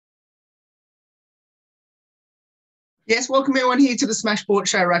Yes, welcome everyone here to the Smash Sport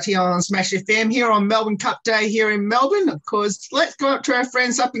Show right here on Smash FM here on Melbourne Cup Day here in Melbourne. Of course, let's go up to our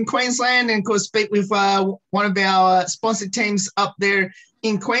friends up in Queensland and, of course, speak with one of our sponsored teams up there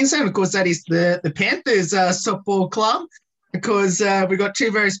in Queensland. Of course, that is the Panthers Softball Club. Of course, we've got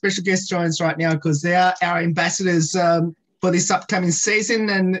two very special guests joining us right now because they are our ambassadors for this upcoming season.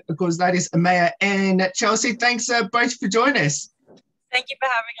 And, of course, that is Amaya and Chelsea. Thanks both for joining us. Thank you for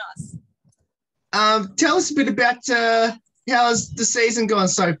having us. Tell us a bit about how's the season gone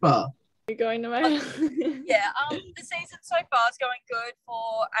so far? You're going away? The season so far is going good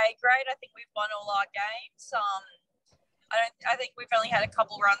for A grade. I think we've won all our games. I think we've only had a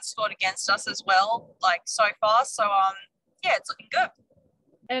couple runs scored against us as well, like so far. So it's looking good.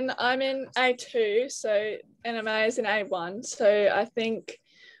 And I'm in A2, and Amaya's in A1. So I think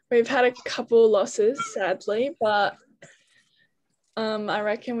we've had a couple losses, sadly, but I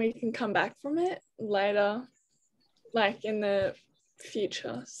reckon we can come back from it later, like in the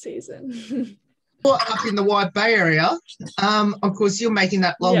future season. Up in the Wide Bay area, of course, you're making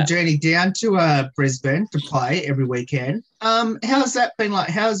that long journey down to Brisbane to play every weekend. How's that been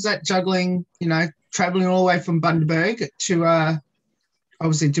like? How's that juggling, travelling all the way from Bundaberg to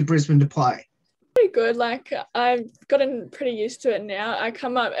obviously to Brisbane to play? Pretty good. Like, I've gotten pretty used to it now. I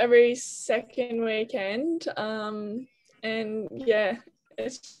come up every second weekend. And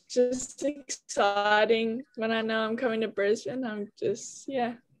it's just exciting when I know I'm coming to Brisbane. Do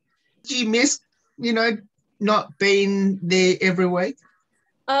you miss, not being there every week?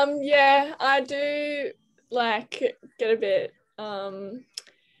 I do get a bit, I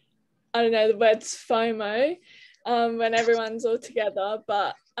don't know, the word's FOMO when everyone's all together,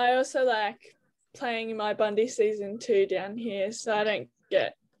 but I also like playing in my Bundy season too down here, so I don't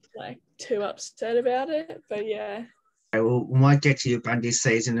get too upset about it, but yeah. Well, we might get to your Bundy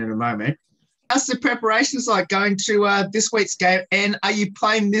season in a moment. How's the preparations like going to this week's game? And are you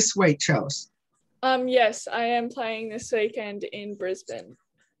playing this week, Charles? Yes, I am playing this weekend in Brisbane.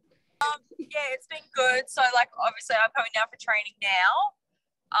 It's been good. So, obviously I'm coming down for training now.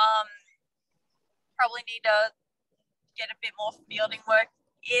 Probably need to get a bit more fielding work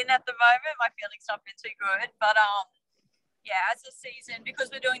in at the moment. My fielding's not been too good, but as a season, because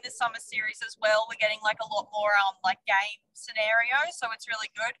we're doing the summer series as well, we're getting a lot more game scenarios. So it's really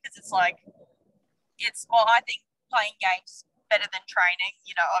good because I think playing games better than training,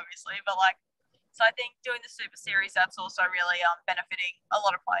 obviously. But so I think doing the super series, that's also really benefiting a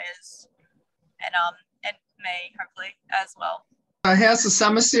lot of players and me hopefully as well. So how's the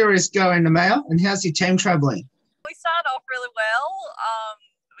summer series going, Amaya? And how's your team travelling? We started off really well.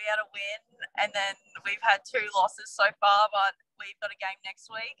 We had a win, and then we've had 2 losses so far, but we've got a game next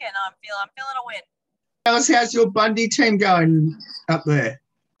week, and I'm feeling a win. How's your Bundy team going up there?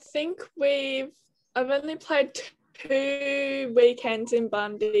 I think I've only played 2 weekends in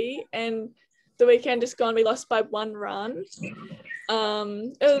Bundy, and the weekend just gone, we lost by 1 run. It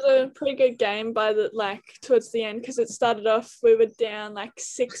was a pretty good game by towards the end, because it started off, we were down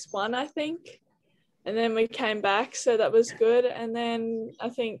 6-1, I think. And then we came back, so that was good. And then I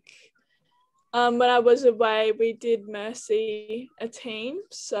think when I was away, we did Mercy a team.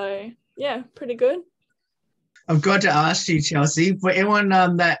 So, pretty good. I've got to ask you, Chelsea, for anyone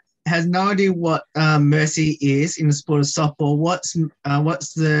that has no idea what Mercy is in the sport of softball, what's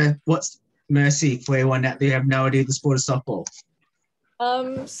Mercy for anyone out there who have no idea the sport of softball?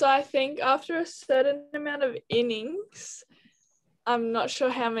 So I think after a certain amount of innings, I'm not sure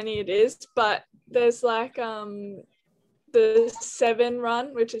how many it is, but there's the 7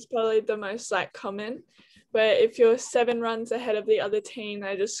 run, which is probably the most common, where if you're 7 runs ahead of the other team,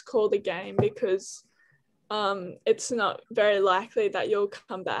 they just call the game because it's not very likely that you'll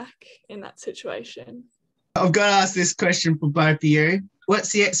come back in that situation. I've got to ask this question for both of you.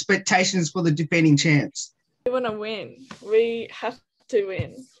 What's the expectations for the defending champs? We want to win. We have to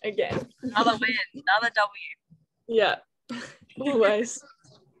win again. Another win, another W. Yeah, always.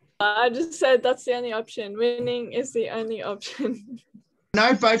 I just said that's the only option. Winning is the only option. I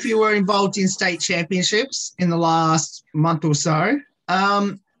know both of you were involved in state championships in the last month or so.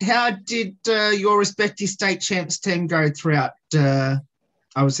 How did your respective state champs team go throughout,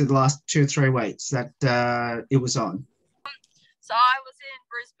 obviously, the last 2 or 3 weeks that it was on? So I was in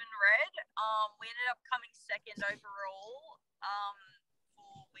Brisbane Red. We ended up coming second overall.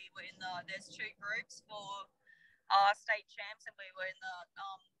 We were in there's 2 groups for state champs, and we were in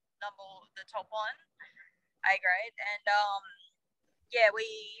the top one, A grade, and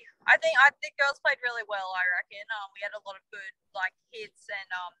I think the girls played really well. I reckon we had a lot of good hits, and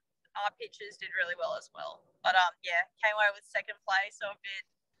our pitchers did really well as well. But came away with second place, so a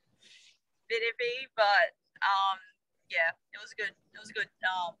bit iffy, but yeah, it was good. It was a good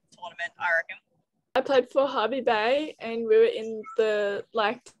tournament, I reckon. I played for Hervey Bay and we were in the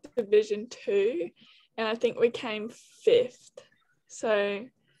Division 2 and I think we came 5th. So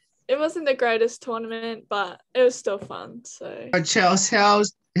it wasn't the greatest tournament, but it was still fun. So Chelsea,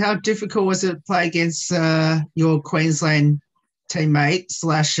 how difficult was it to play against your Queensland teammate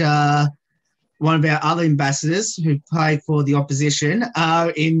slash one of our other ambassadors who played for the opposition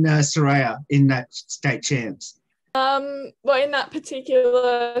in Soraya in that state champs? Well, in that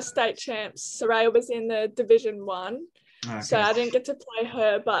particular state champs, Soraya was in the Division 1. Okay. So I didn't get to play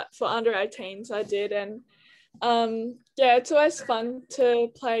her, but for under 18s I did. And yeah, it's always fun to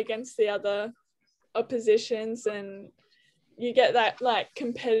play against the other oppositions and you get that like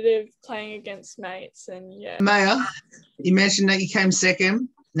competitive playing against mates. And yeah. Amaya, you mentioned that you came second.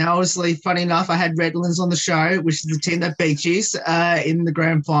 Now, obviously, funny enough, I had Redlands on the show, which is the team that beat you in the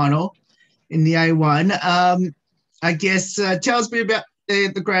grand final in the A1. I guess tell us a bit about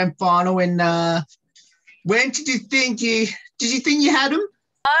the grand final and when did you think you had them?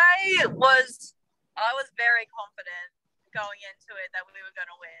 I was very confident going into it that we were going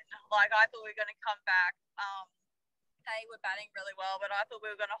to win. Like I thought we were going to come back. They were batting really well, but I thought we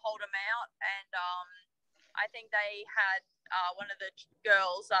were going to hold them out. And I think they had one of the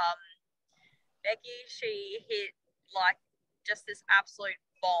girls, Becky. She hit like just this absolute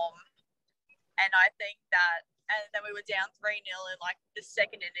bomb, and I think that. And then we were down 3-0 in like the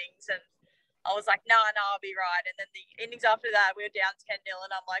second innings, and I was like, no, I'll be right. And then the innings after that, we were down 10-0,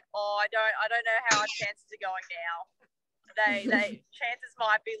 and I'm like, oh, I don't know how our chances are going now. They chances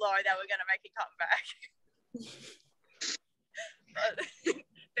might be low that we're going to make a comeback. But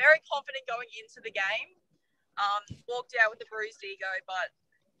very confident going into the game. Walked out with a bruised ego, but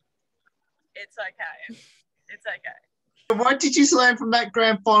it's okay. It's okay. What did you learn from that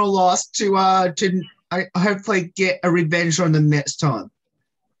grand final loss to hopefully get a revenge on them next time?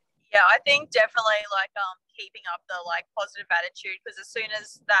 Yeah, I think definitely like keeping up the like positive attitude, because as soon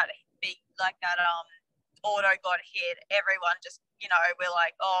as that big like that auto got hit, everyone just we're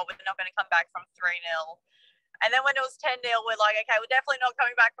like, oh, we're not going to come back from 3-0. And then when it was 10-0, we're like, okay, we're definitely not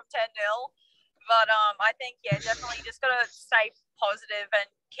coming back from 10-0. But I think definitely just gotta stay positive and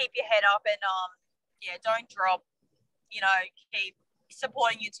keep your head up and don't drop. Keep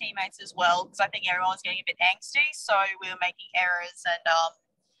supporting your teammates as well, because I think everyone was getting a bit angsty, so we were making errors and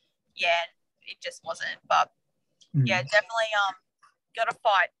it just wasn't. But definitely got to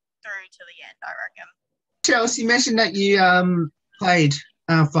fight through to the end, I reckon. Chelsea, you mentioned that you played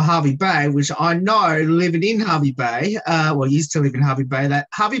for Hervey Bay, which I know, living in Hervey Bay, used to live in Hervey Bay, that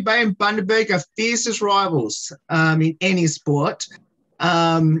Hervey Bay and Bundaberg are fiercest rivals in any sport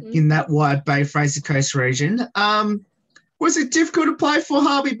in that wide Bay Fraser Coast region. Was it difficult to play for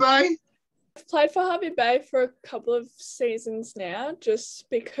Hervey Bay? I've played for Hervey Bay for a couple of seasons now, just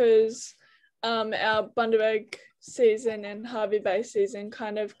because our Bundaberg season and Hervey Bay season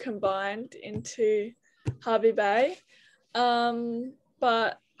kind of combined into Hervey Bay.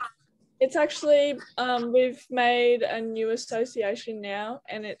 But it's actually, we've made a new association now,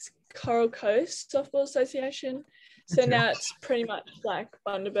 and it's Coral Coast Softball Association. So now it's pretty much like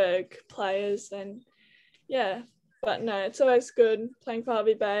Bundaberg players, and yeah. But no, it's always good playing for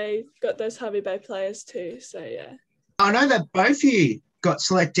Hervey Bay. Got those Hervey Bay players too, so yeah. I know that both of you got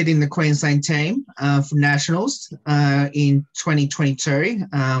selected in the Queensland team for Nationals in 2022,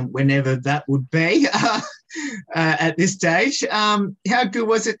 whenever that would be at this stage. How good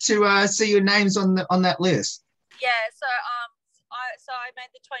was it to see your names on that list? Yeah, so I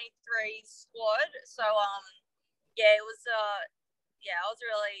made the 23 squad. So it was I was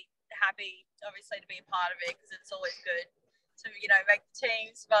really happy, obviously, to be a part of it, because it's always good to make the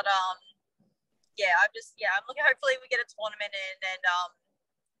teams. But I'm looking. Hopefully, we get a tournament in and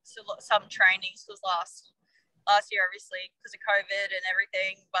some trainings, because last year, obviously, because of COVID and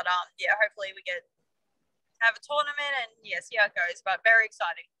everything. But hopefully we have a tournament and see how it goes. But very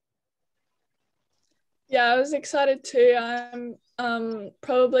exciting. Yeah, I was excited too. I'm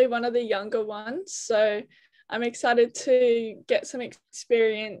probably one of the younger ones, so I'm excited to get some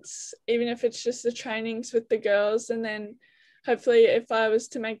experience, even if it's just the trainings with the girls. And then hopefully if I was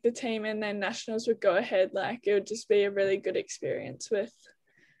to make the team and then Nationals would go ahead, like it would just be a really good experience with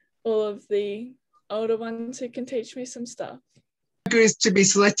all of the older ones who can teach me some stuff. How good is to be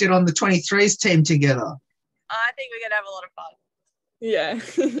selected on the 23s team together? I think we're going to have a lot of fun. Yeah.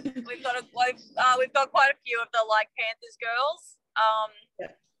 we've got quite a few of the Panthers girls.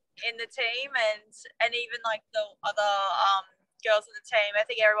 In the team and even the other girls in the team. I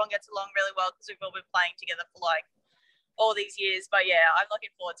think everyone gets along really well because we've all been playing together for all these years. But I'm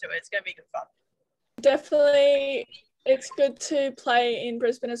looking forward to it. It's going to be good fun. Definitely it's good to play in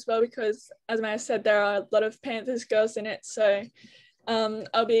Brisbane as well because, as Maya said, there are a lot of Panthers girls in it. So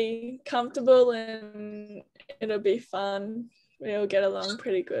I'll be comfortable and it'll be fun. We'll get along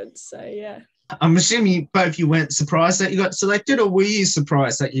pretty good. So, yeah. I'm assuming both you weren't surprised that you got selected, or were you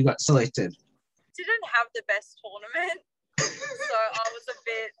surprised that you got selected? Didn't have the best tournament, so I was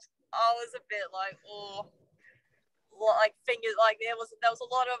a bit like, oh, like fingers, like there was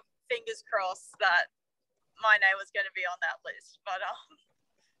a lot of fingers crossed that my name was going to be on that list, but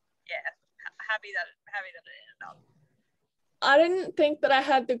yeah, happy that it ended up. I didn't think that I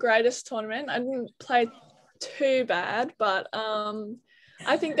had the greatest tournament. I didn't play too bad, but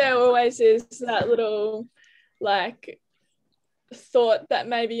I think there always is that little like thought that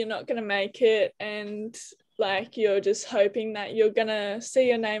maybe you're not going to make it, and like you're just hoping that you're going to see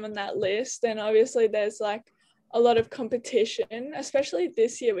your name on that list. And obviously there's like a lot of competition, especially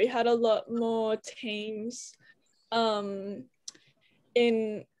this year. We had a lot more teams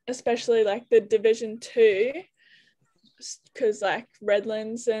in especially like the Division 2, because like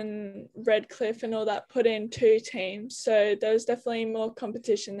Redlands and Redcliffe and all that put in 2 teams, so there was definitely more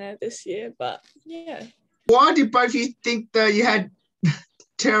competition there this year. But yeah, why did both of you think that you had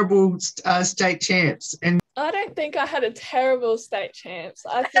terrible state champs? And I don't think I had a terrible state champs.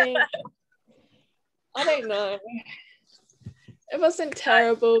 I think I don't know, it wasn't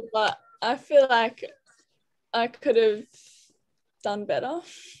terrible, but I feel like I could have done better.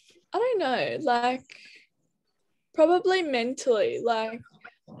 I don't know, like probably mentally, like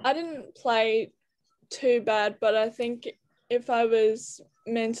I didn't play too bad, but I think if I was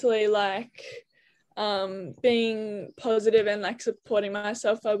mentally like being positive and like supporting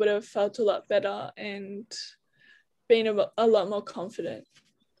myself, I would have felt a lot better and been a lot more confident.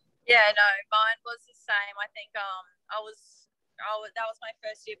 Yeah, no, mine was the same. I think that was my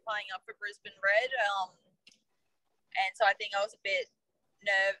first year playing up for Brisbane Red, and so I think I was a bit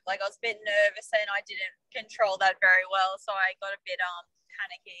nervous and I didn't control that very well, so I got a bit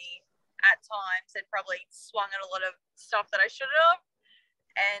panicky at times and probably swung at a lot of stuff that I shouldn't have,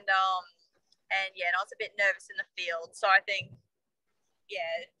 and I was a bit nervous in the field, so I think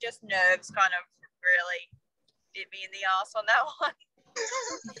just nerves kind of really bit me in the ass on that one.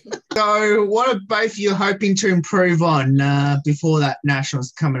 so what are both you hoping to improve on before that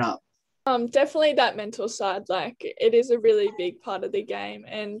nationals coming up? Definitely that mental side. Like it is a really big part of the game,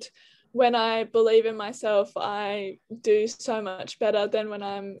 and when I believe in myself, I do so much better than when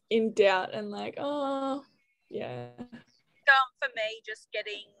I'm in doubt and like, oh yeah. For me, just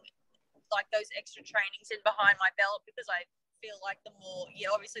getting like those extra trainings in behind my belt, because I feel like the more you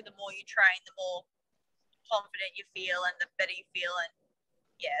train, the more confident you feel and the better you feel. And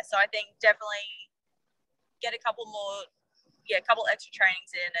so I think definitely get a couple extra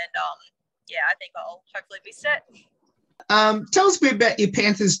trainings in, and I think I'll hopefully be set. Tell us a bit about your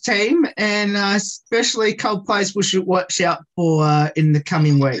Panthers team, and especially a couple players we should watch out for in the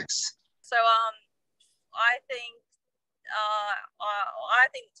coming weeks. So I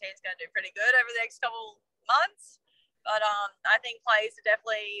think the team's going to do pretty good over the next couple months. But I think players to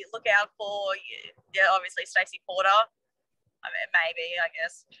definitely look out for. Yeah, obviously Stacey Porter. I mean, maybe, I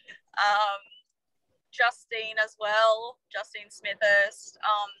guess. Justine as well. Justine Smithurst.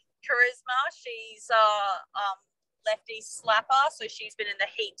 Charisma. She's lefty slapper, so she's been in the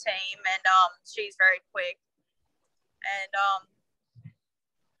Heat team, and she's very quick. And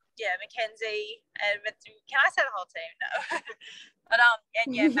Mackenzie. And can I say the whole team? No. But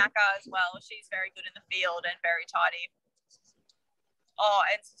Maka as well. She's very good in the field and very tidy. Oh,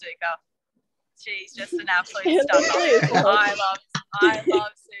 and Suzuka. She's just an absolute stunner. I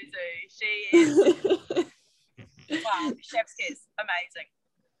love Suzu. She is chef's kiss. Amazing.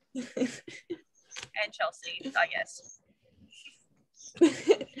 And Chelsea, I guess.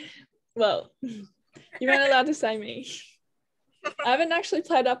 Well, you weren't allowed to say me. I haven't actually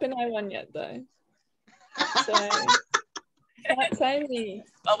played up in A1 yet though. So can't say me.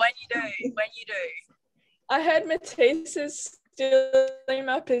 Well, when you do. I heard Matisse is stealing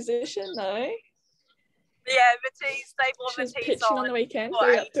my position though. Yeah, Matisse, they brought She's Matisse pitching on the weekend.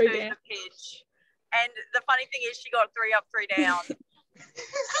 3 up, 3 down. Pitch. And the funny thing is she got 3 up, 3 down. and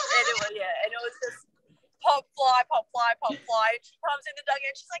it was just pop fly. And she comes in the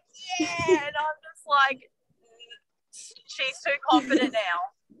dugout, she's like, yeah, and I'm just like, she's too confident now.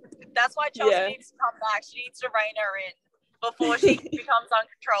 That's why Chelsea needs to come back. She needs to rein her in before she becomes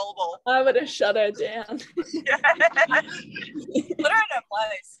uncontrollable. I would have shut her down. Put her in her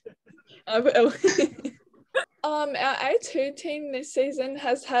place. I will. Our A2 team this season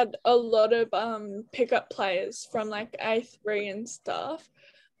has had a lot of pickup players from like A3 and stuff,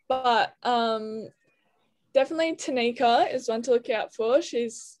 but definitely Tanika is one to look out for.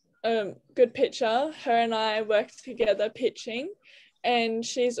 She's a good pitcher. Her and I work together pitching, and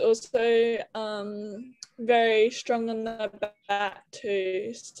she's also very strong on the bat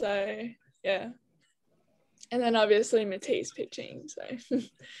too. So yeah, and then obviously Matisse pitching. So.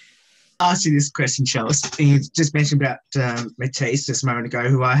 Ask you this question, Charles. You just mentioned about Matisse just a moment ago,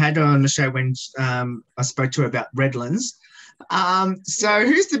 who I had on the show when I spoke to her about Redlands. So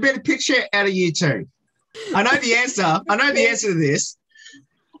who's the better pitcher out of you two? I know the answer. I know the answer to this.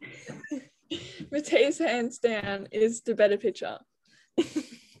 Matisse, hands down, is the better pitcher.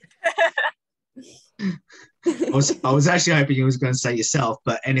 I was actually hoping you was going to say yourself,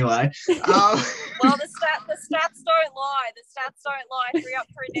 but anyway. Well, the stats don't lie. The stats don't lie. 3 up,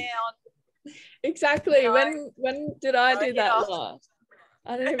 3 down. Exactly. When did I do that last?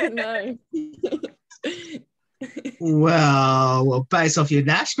 I don't even know. Well, based off your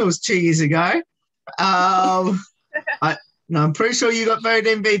nationals 2 years ago, I'm pretty sure you got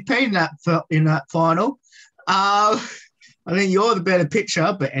voted MVP in that final. I think you're the better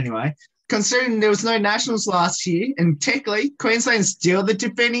pitcher, but anyway, considering there was no nationals last year, and technically Queensland's still the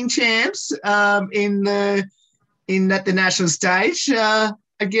defending champs in the national stage. I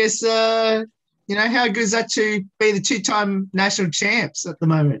guess how good is that to be the 2-time national champs at the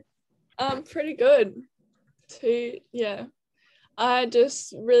moment? Pretty good. Yeah. I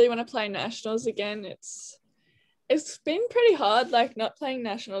just really want to play nationals again. It's been pretty hard, like, not playing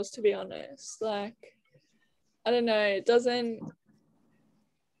nationals, to be honest. Like, I don't know,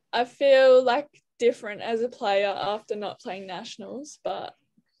 I feel like different as a player after not playing nationals, but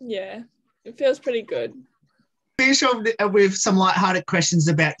yeah, it feels pretty good. Finish off with some lighthearted questions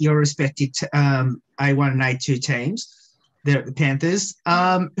about your respective A1 and A2 teams there at the Panthers.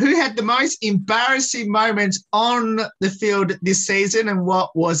 Who had the most embarrassing moment on the field this season, and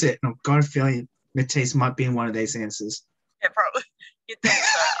what was it? I've got a feeling Matisse might be in one of these answers. Yeah, probably. You'd think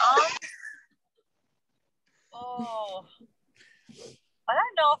so. I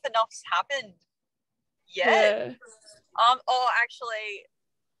don't know if enough's happened yet. Yeah. Actually,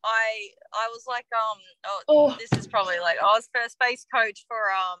 I was like, this is probably like, I was first base coach for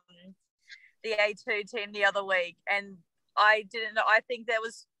the A2 team the other week, and I didn't know. I think there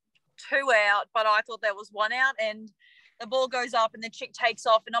was 2 out, but I thought there was 1 out, and the ball goes up, and the chick takes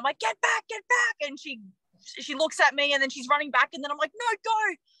off, and I'm like, get back, and she looks at me, and then she's running back, and then I'm like, no,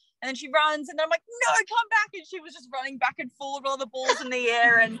 go. And then she runs, and then I'm like, no, come back. And she was just running back and forward while the ball's in the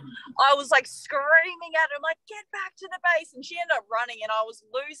air. And I was like screaming at her, I'm like, get back to the base. And she ended up running, and I was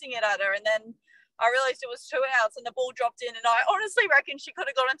losing it at her. And then I realized it was 2 outs, and the ball dropped in. And I honestly reckon she could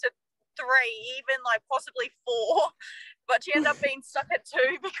have got into 3, even like possibly 4. But she ended up being stuck at 2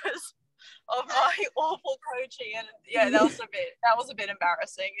 because of my awful coaching. And yeah, that was a bit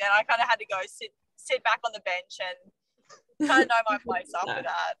embarrassing. And I kind of had to go sit back on the bench and kind of know my place after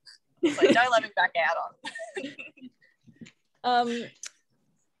that. It's like, don't let me back out on.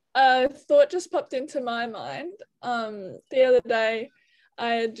 A thought just popped into my mind. The other day,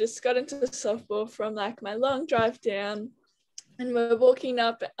 I had just got into softball from like my long drive down, and we're walking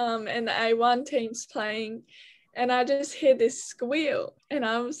up, and the A1 team's playing, and I just hear this squeal, and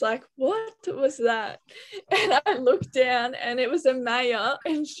I was like, what was that? And I looked down, and it was Amaya,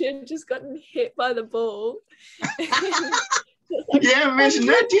 and she had just gotten hit by the ball. Like, yeah, mention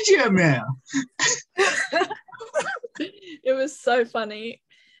that, did you, Amaya? It was so funny.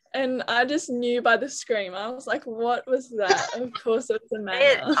 And I just knew by the scream. I was like, what was that? Of course it was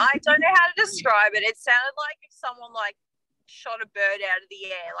Amaya. I don't know how to describe it. It sounded like if someone like shot a bird out of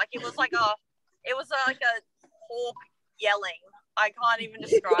the air. Like it was like a hawk yelling. I can't even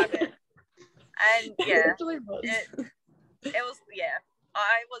describe it. And yeah, it was, yeah,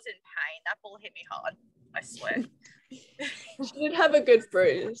 I was in pain. That ball hit me hard, I swear. She did have a good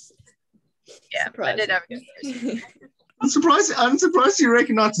bruise. Yeah, I did have a good bruise. I'm surprised you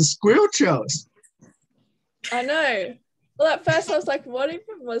recognise the squirrel, Charles. I know. Well, at first I was like, what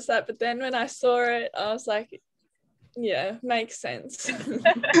even was that? But then when I saw it, I was like, yeah, makes sense.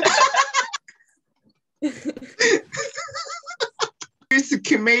 Who's the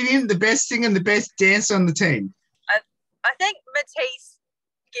comedian, the best singer, and the best dancer on the team? I think Matisse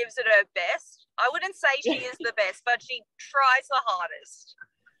gives it her best. I wouldn't say she is the best, but she tries the hardest.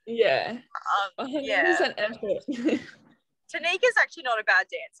 Yeah. 100% effort. Tanika's actually not a bad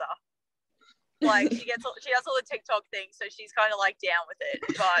dancer. Like she does all the TikTok things, so she's kind of like down with it.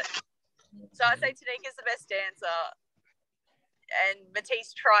 But so I'd say Tanika's the best dancer, and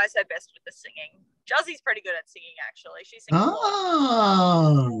Matisse tries her best with the singing. Juzzie's pretty good at singing, actually. She sings a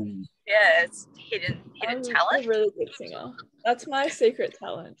lot. Yeah, it's hidden talent. I'm a really good singer. That's my secret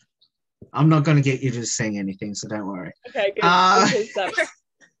talent. I'm not going to get you to sing anything, so don't worry. Okay, good. Because that's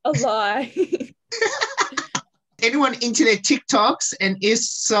a lie. Anyone into their TikToks? And if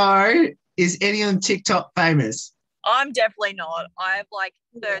so, is any of them TikTok famous? I'm definitely not. I have like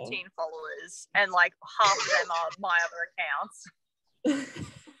 13 followers, and like half of them are my other accounts.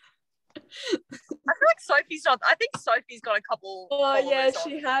 I feel like Sophie's not. I think Sophie's got a couple. Oh yeah, on.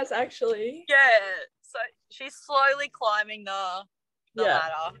 she has actually. Yeah, so she's slowly climbing the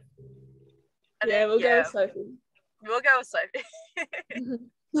ladder. And yeah, then, we'll go with Sophie. We'll go with Sophie.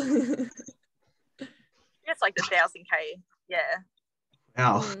 It's like the 1,000K. Yeah.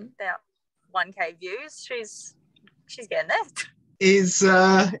 Wow. About 1K views. She's getting there. Is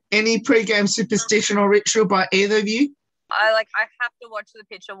any pre-game superstition or ritual by either of you? I have to watch the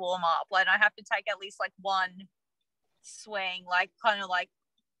pitcher warm up. Like, I have to take at least like one swing, like kind of like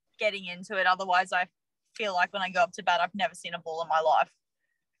getting into it. Otherwise, I feel like when I go up to bat, I've never seen a ball in my life.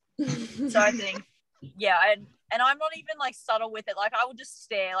 So I think, yeah, and I'm not even like subtle with it. Like, I will just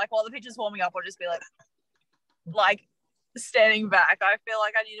stare. Like, while the pitcher's warming up, I'll just be like standing back. I feel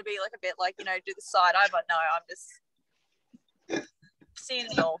like I need to be like a bit like, do the side eye, but no, I'm just seeing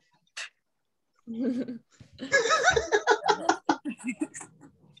it all.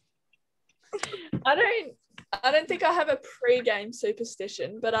 I don't think I have a pre-game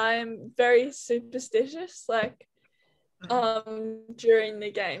superstition, but I am very superstitious during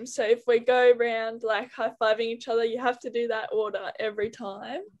the game. So if we go around like high-fiving each other, you have to do that order every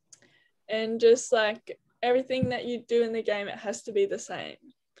time, and just like everything that you do in the game, it has to be the same.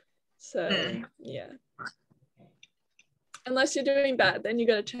 So yeah, unless you're doing bad, then you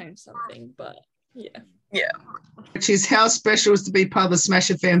got to change something. But yeah. Which is how special is to be part of the Smash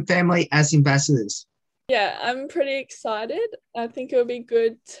FM family as ambassadors. Yeah, I'm pretty excited. I think it'll be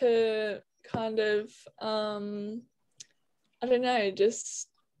good to kind of, I don't know, just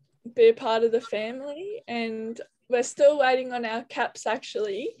be a part of the family. And we're still waiting on our caps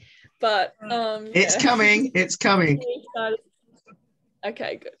actually, but it's coming. It's coming.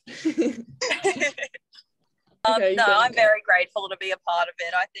 Okay, good. No, I'm very grateful to be a part of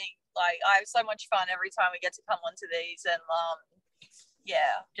it. I think like I have so much fun every time we get to come onto these, and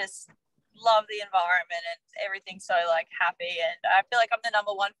just love the environment and everything's so like happy, and I feel like I'm the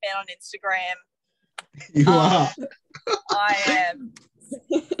number one fan on Instagram. You are. I am.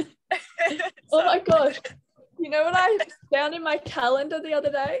 Oh my gosh. You know what I found in my calendar the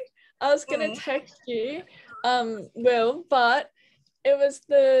other day? I was going to text you, Will, but it was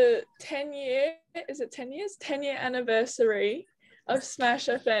the 10-year anniversary of Smash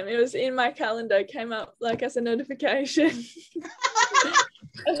FM. It was in my calendar, came up like as a notification.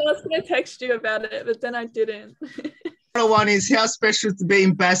 And I was going to text you about it, but then I didn't. The one is how special to be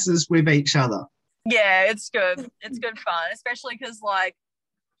ambassadors with each other. Yeah, it's good. It's good fun, especially because like,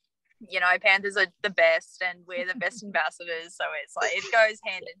 Panthers are the best and we're the best ambassadors. So it's like, it goes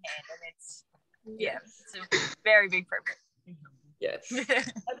hand in hand, and it's a very big privilege. Yes.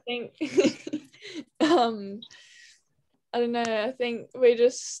 I think, I don't know, I think we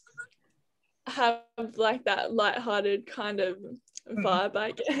just have like that lighthearted kind of vibe,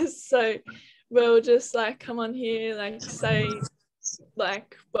 I guess. So we'll just like come on here, like say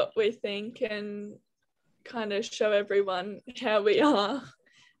like what we think and kind of show everyone how we are.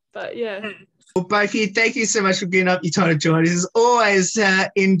 But yeah. Well, both of you, thank you so much for giving up your time to join us. It's always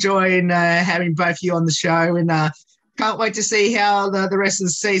enjoying having both of you on the show, and can't wait to see how the rest of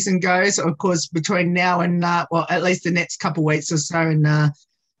the season goes. Of course, between now and at least the next couple of weeks or so, and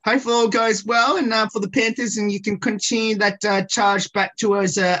hopefully all goes well. And for the Panthers, and you can continue that charge back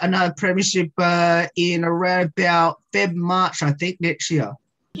towards another premiership in around about March, I think, next year.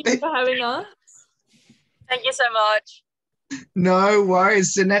 Thank you for having us. Thank you so much. No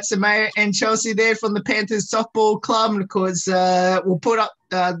worries. And that's Amaya and Chelsea there from the Panthers Softball Club. And of course, we'll put up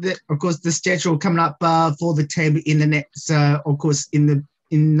the schedule coming up for the team in the next, of course, in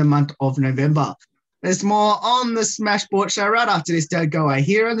the month of November. There's more on the Smash Sport Show right after this. Don't go away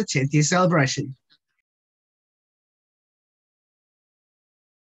here on the 10th year celebration.